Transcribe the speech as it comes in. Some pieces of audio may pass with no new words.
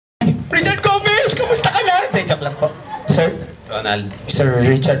Richard Gomez, kamusta ka na? Hindi, joke lang po. Sir? Ronald. Mr.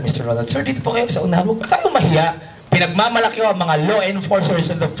 Ronald. Sir, dito po kayo sa unahan. Huwag tayong mahiya. Pinagmamalaki ko ang mga law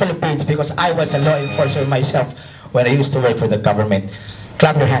enforcers in the Philippines because I was a law enforcer myself when I used to work for the government.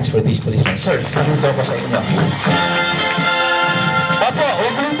 Clap your hands for these policemen. Sir, saludo ko sa inyo. Opo,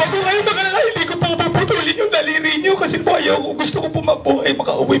 huwag po kayo magalala. Hindi ko po puputulin yung daliri nyo kasi po ayaw. Gusto ko po mabuhay,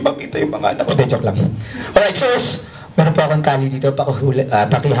 makauwi, makita yung mga anak ko. Hindi, joke lang. Alright, sirs. Meron po akong tali dito.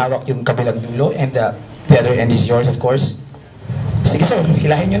 Pakihawak yung kabilang dulo and the other end is yours, of course. Sige, sir.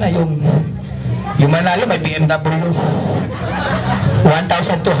 Hilahin nyo na yung manalo. May BMW.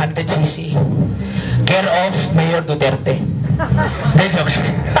 1,200cc. Care of Mayor Duterte. Hindi, joke lang.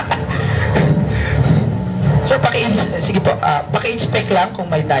 Sir, sige po, paki-inspect lang kung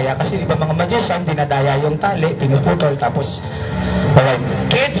may daya kasi iba mga magician, dinadaya yung tali, pinuputol, tapos alright.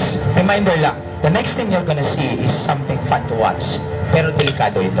 Kids, reminder lang, the next thing you're gonna see is something fun to watch, pero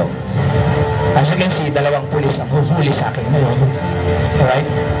delikado ito. As you can see, dalawang pulis ang huhuli sa akin ngayon. Alright?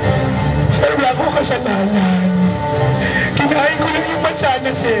 Sir, wala ko kasalanan. Kinain ko lang yung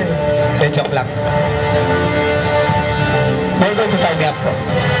mansanas eh. Joke lang. We're going to tie me up po.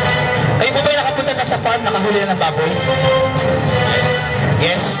 Kayo po ba yung nakapunta na sa farm, nakahuli na ng baboy? Yes.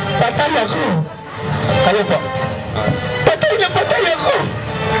 Yes? Patay ako. Kayo po? Patay ako.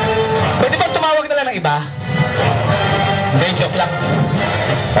 Pwede ba tumawag na lang ng iba? Hindi, joke lang.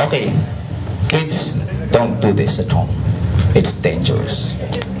 Okay. Kids, don't do this at home. It's dangerous.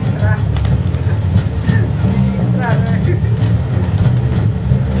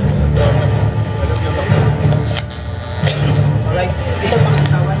 Alright, isang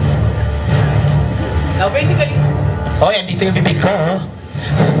pakitawan. Now basically, oh yan, dito yung bibig ko.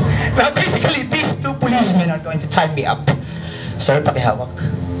 Now basically, these two policemen are going to tie me up. Sir, pakihawak.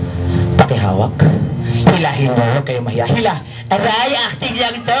 Pakihawak. Hilahin mo, huwag kayo mahiya. Hila. Aray, acting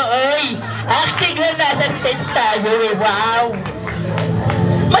lang to, oy. Acting lang natin tayo, eh. Wow.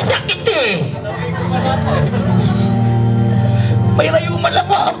 Masakit eh. May rayuman lang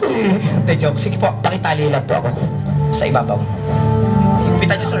pa ako eh. Hindi, joke. Sige po, pakitali lang po ako. Sa ibabaw.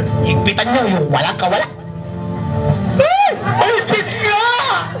 Higpitan nyo, sir. Higpitan nyo yung walang kawala. Higpit nga!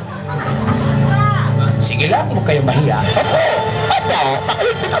 Sige lang, huwag kayong mahiya. Opo,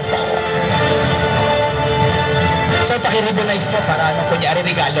 pakihigpitan po. So, pakiribonize po para ano, kunyari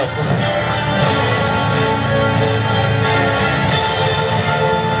regalo po.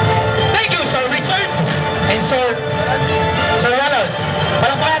 Thank you, Sir Richard. And Sir Ronald.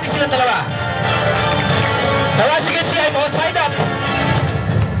 Palakpakan natin silang dalawa. Now, as you can see, I'm all tied up.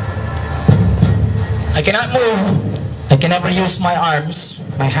 I cannot move. I can never use my arms,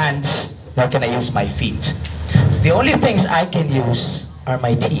 my hands, nor can I use my feet. The only things I can use are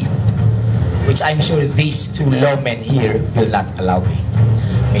my teeth, which I'm sure these two lawmen here will not allow me.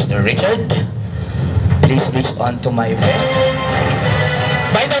 Mr. Richard, please reach onto my vest.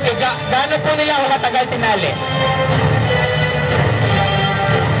 By the way, gaano po nila ako katagal tinali?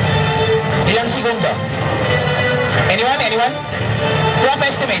 Ilang segundo? Anyone? Rough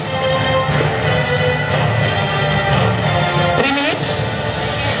estimate? 3 minutes?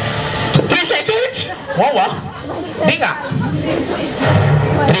 3 seconds? Wow, di nga.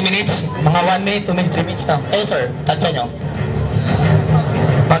 3 minutes? Mga 1 minute, 2 minutes, 3 minutes na. Kayo sir, tansya nyo.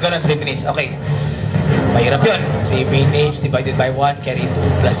 Mga ganun, 3 minutes. Okay. Mahirap yun. 3 minutes divided by 1, carry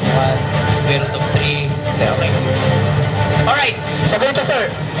 2 plus 1, square root of 3. Okay. Alright. So ganito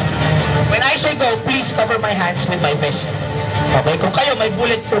sir. When I say go, please cover my hands with my vest. Okay? Kung kayo may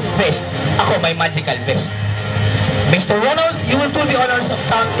bulletproof vest, ako may magical vest. Mr. Ronald, you will do the honors of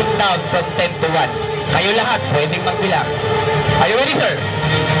counting down from 10 to 1. Kayo lahat, pwedeng magbilang. Are you ready, sir?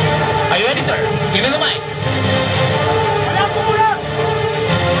 Are you ready, sir? Give me the mic. Wala po muna!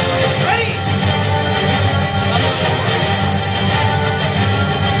 Ready?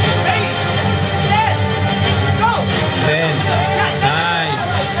 Ready? Set! Go! 10,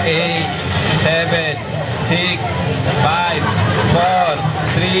 9, 8, 7, 6, 5, 4,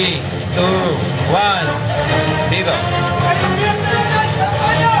 3, 2, 1, 0.